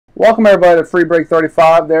Welcome everybody to Free Break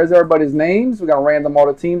 35. There's everybody's names. We're gonna random all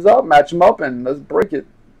the teams up, match them up, and let's break it.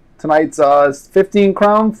 Tonight's 15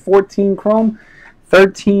 chrome, 14 chrome,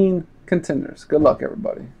 13 contenders. Good luck,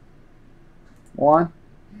 everybody. 1,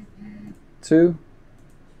 2,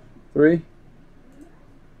 3,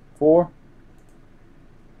 4,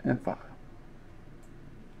 and 5.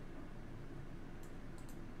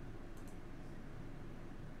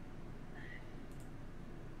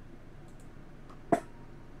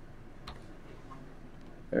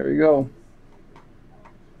 There we go.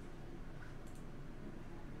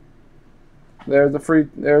 There's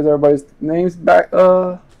everybody's names back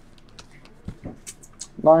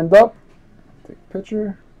lined up. Take a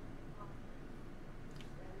picture.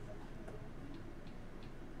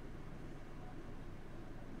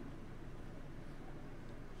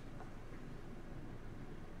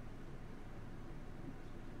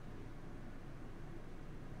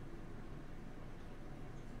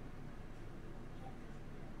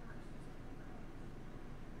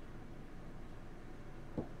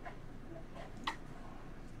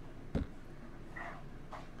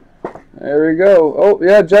 There we go. Oh,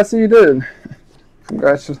 yeah, Jesse, you did.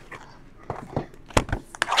 Congratulations.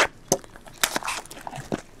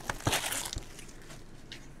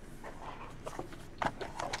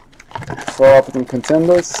 So up in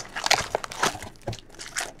contenders.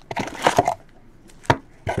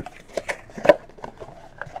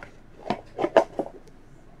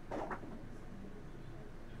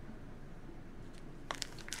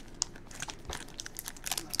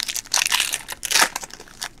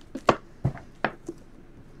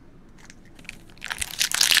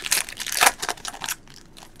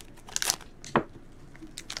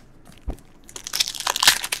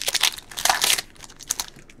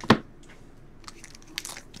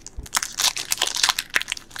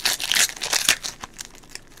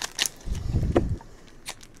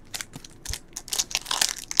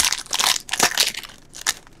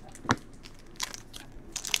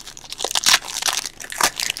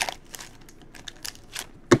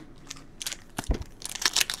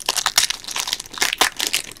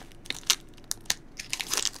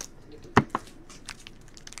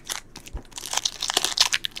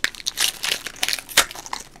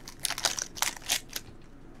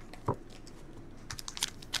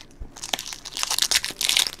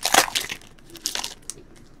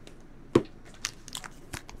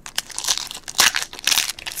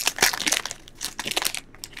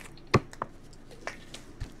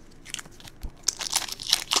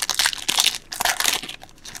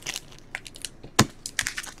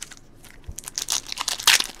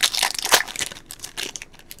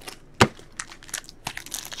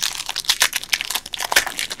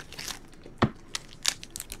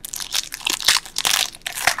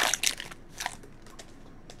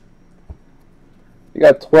 You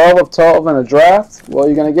got 12 of 12 in a draft. Well,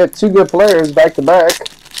 you're going to get 2 good players back to back.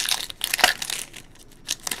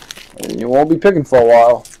 And you won't be picking for a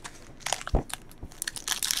while.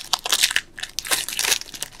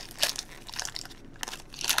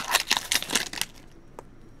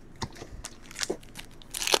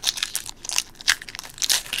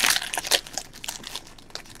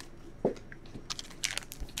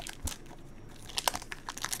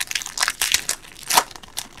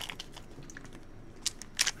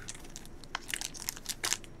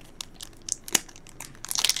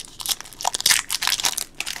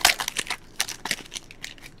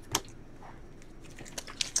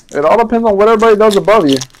 It all depends on what everybody does above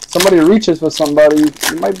you. Somebody reaches for somebody,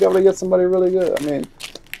 you might be able to get somebody really good. I mean,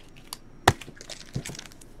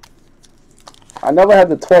 I never had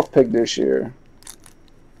the 12th pick this year.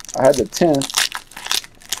 I had the 10th.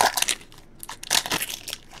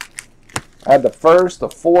 I had the 1st, the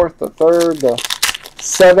 4th, the 3rd, the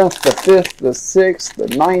 7th, the 5th, the 6th, the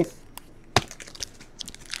 9th.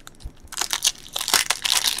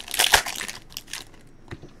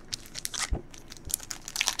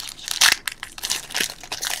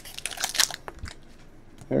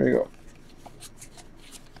 There we go.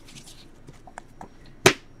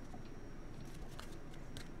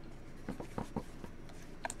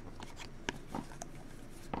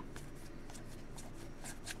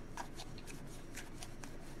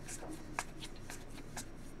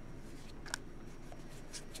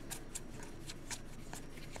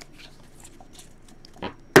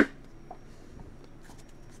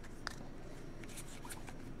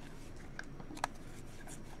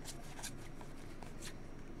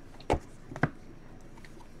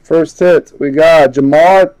 First hit, we got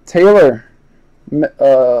Jamar Taylor,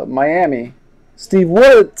 Miami. Steve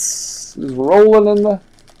Woods is rolling in the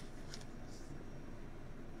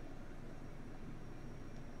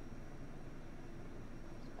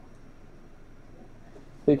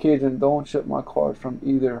Hey Cajun, don't ship my cards from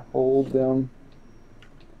either. Hold them.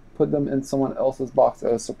 Put them in someone else's box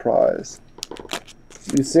as a surprise.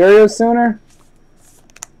 You serious, Sooner?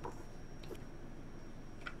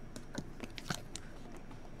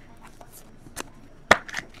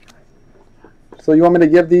 So you want me to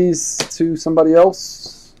give these to somebody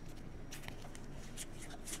else?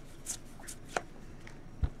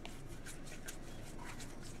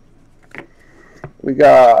 We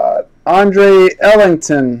got Andre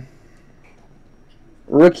Ellington,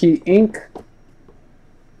 Rookie Inc.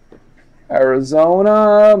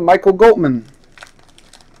 Arizona, Michael Goldman,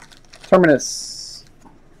 Terminus.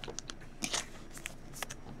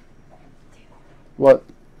 What?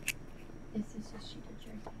 Is this a sheet of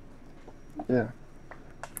jersey? Yeah.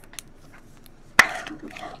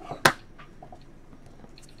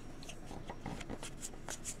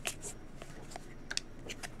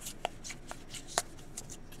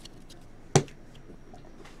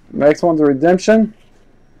 Next one's a redemption.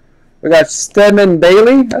 We got Stedman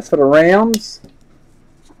Bailey. That's for the Rams.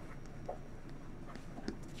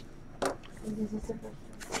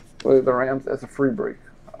 Look at the Rams. That's a free break.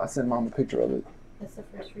 I sent Mom a picture of it. That's the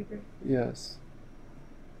first free break. Yes.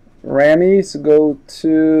 Rammies go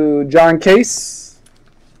to John Case.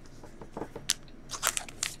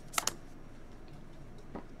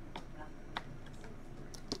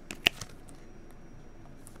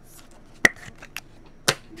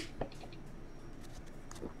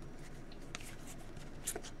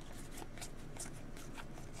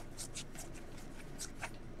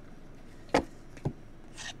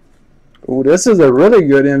 Ooh, this is a really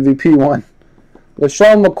good MVP one.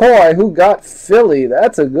 LaShawn McCoy, who got Philly.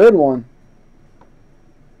 That's a good one.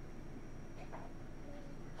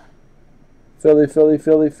 Philly.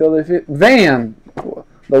 Van.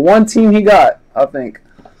 The one team he got, I think.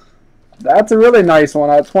 That's a really nice one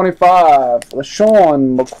at 25.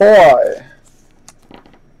 LaShawn McCoy.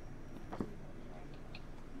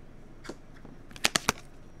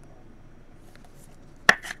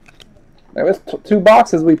 There was two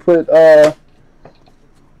boxes we put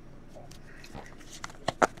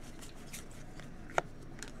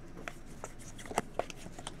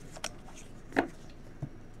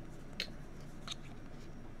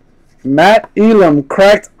Matt Elam,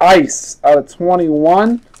 cracked ice out of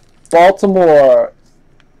 21. Baltimore,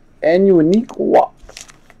 and unique walk.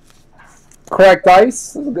 Cracked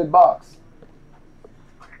ice. That's a good box.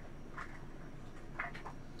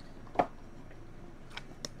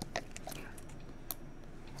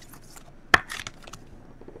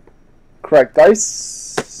 Cracked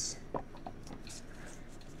ice.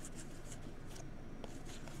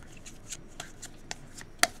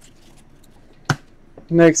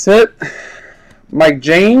 Next hit, Mike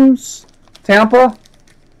James, Tampa.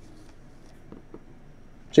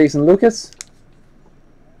 Jason Lucas.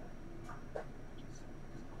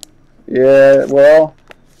 Yeah, well,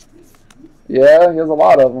 yeah, he has a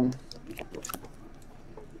lot of them.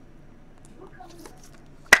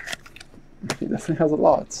 He definitely has a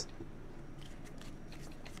lot.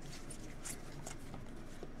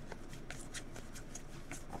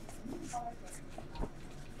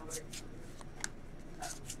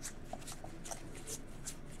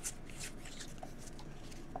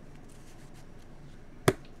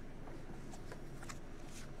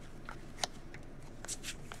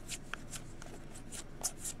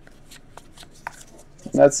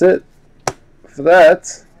 That's it for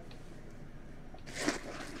that.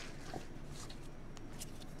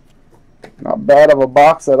 Not bad of a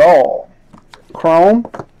box at all. Chrome.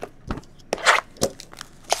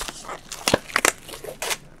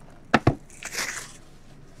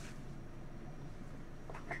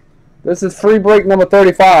 This is free break number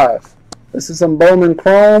 35. This is some Bowman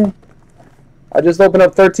Chrome. I just opened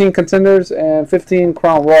up 13 contenders and 15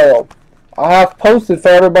 Crown Royal. I have posted for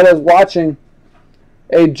everybody that's watching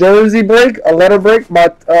a jersey break, a letter break,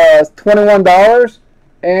 about $21,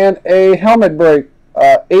 and a helmet break,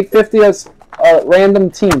 $8.50 as a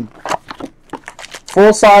random team,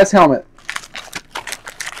 full size helmet.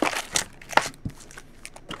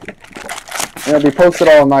 And it'll be posted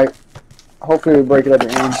all night. Hopefully we break it at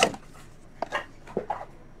the end.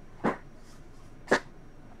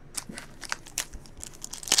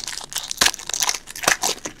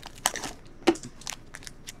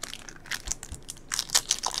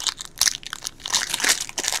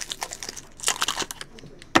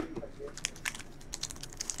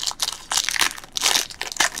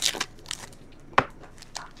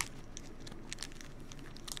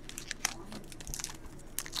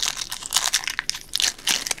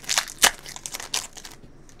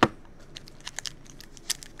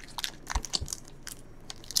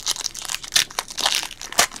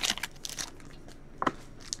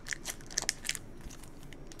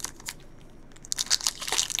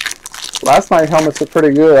 Last night helmets were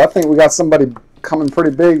pretty good. I think we got somebody coming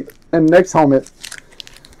pretty big in the next helmet.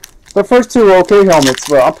 The first two were okay helmets,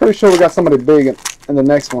 but I'm pretty sure we got somebody big in the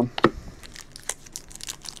next one.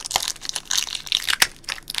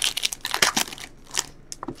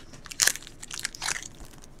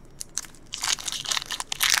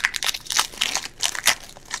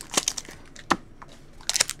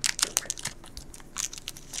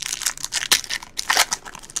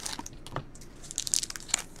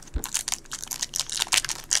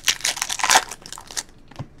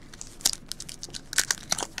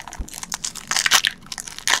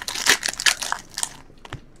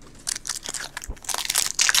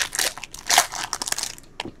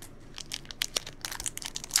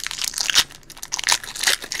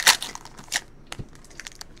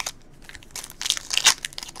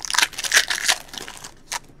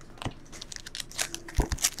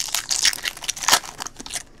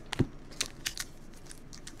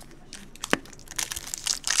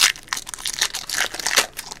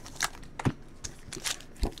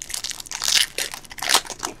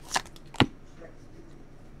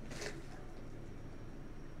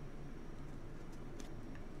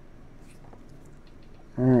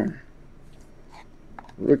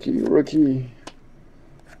 Rookie.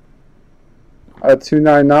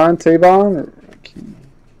 299 Tavon.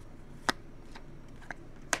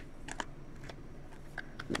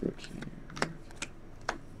 Rookie.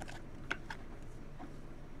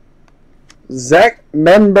 Zach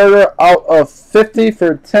Menberger out of 50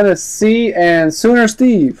 for Tennessee and Sooner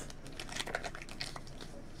Steve.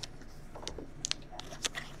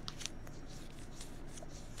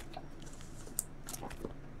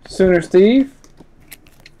 Sooner Steve.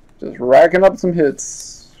 Just racking up some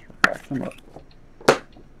hits. Rack them up.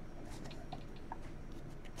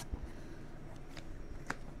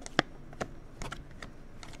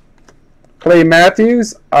 Clay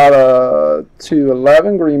Matthews out of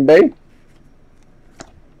 211 Green Bay.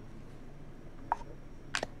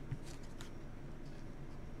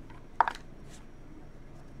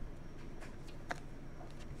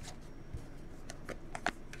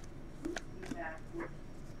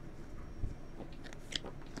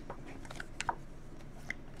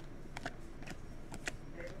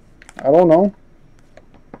 I don't know.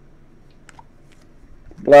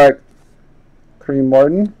 Black Cream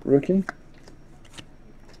Martin, rookie.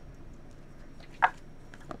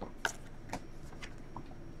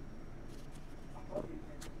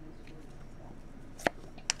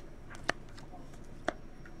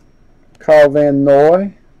 Kyle Van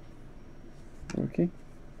Noy, rookie.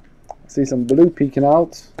 See some blue peeking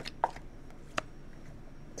out.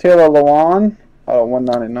 Taylor Lewan out of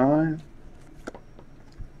 199.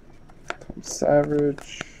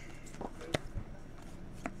 Savage,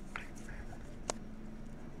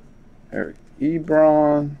 Eric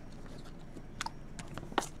Ebron,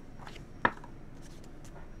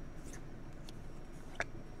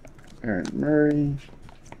 Aaron Murray,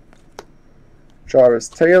 Jarvis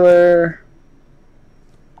Taylor,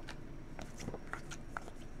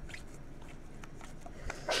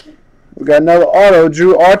 we got another auto,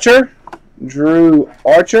 Drew Archer,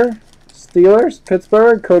 Steelers,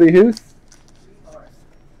 Pittsburgh, Cody Huth.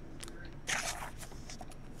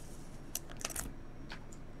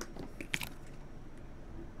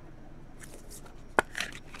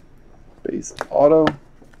 Base auto.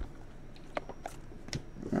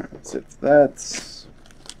 Alright, that's it for that.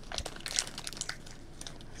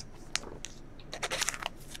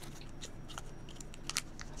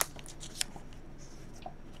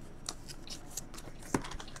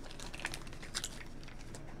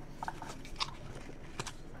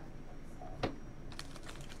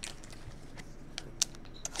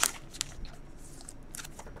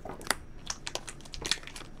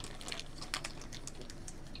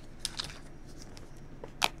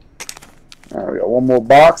 Alright, we got one more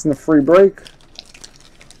box in the free break.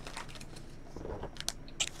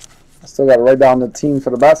 I still got to write down the team for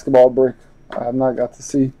the basketball break. I have not got to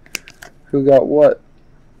see who got what.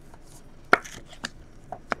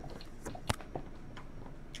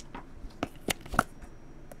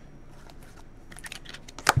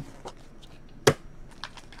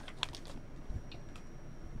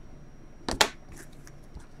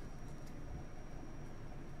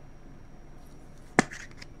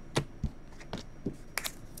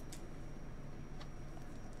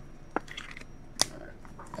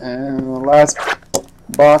 And the last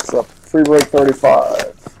box up, free break 35.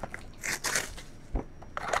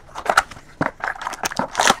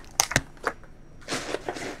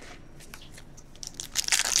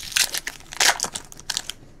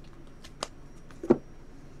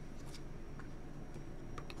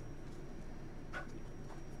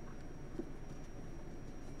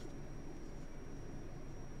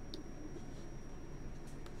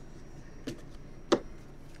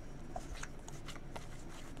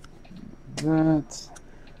 that.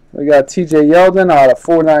 We got TJ Yeldon out of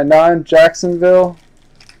 499, Jacksonville.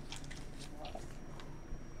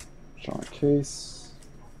 Sean Case.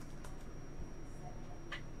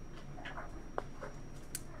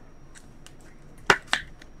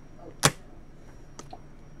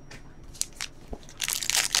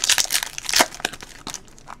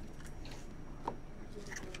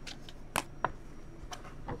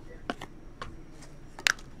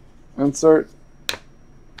 Insert.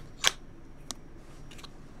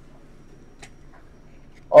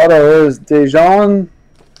 Auto is Dejon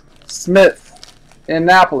Smith,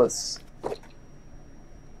 Indianapolis.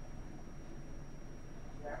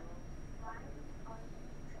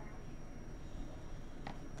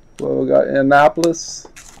 Well, we got Indianapolis.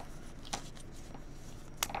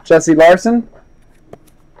 Jesse Larson.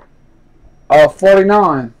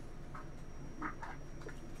 49.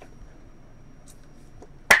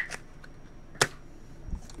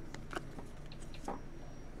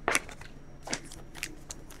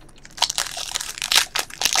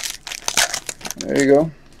 There you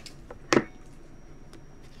go.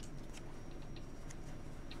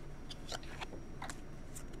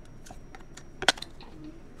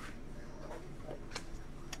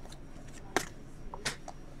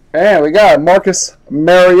 And we got Marcus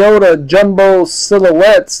Mariota Jumbo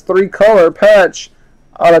Silhouettes 3-color patch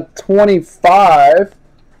out of 25.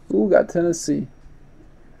 Ooh, got Tennessee.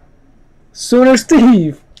 Sooner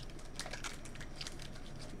Steve.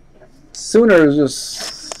 Sooner is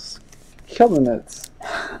just killing it.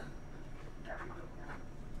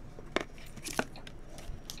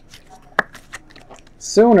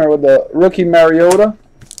 Sooner with the rookie Mariota.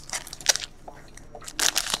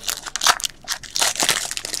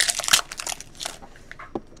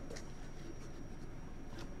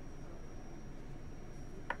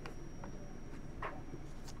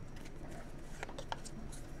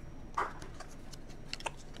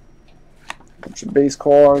 Bunch of base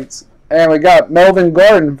cards. And we got Melvin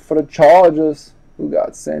Gordon for the Chargers. Who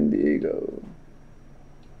got San Diego?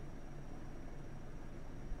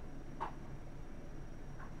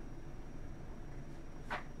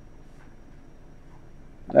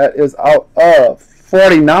 That is out of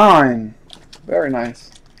 49. Very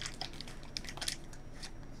nice.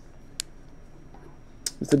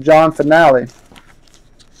 It's a John Finale.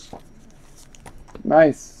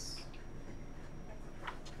 Nice.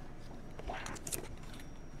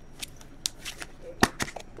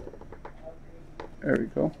 There we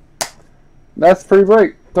go. That's free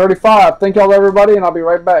break. 35. Thank y'all everybody, and I'll be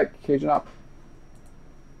right back. Cajun up.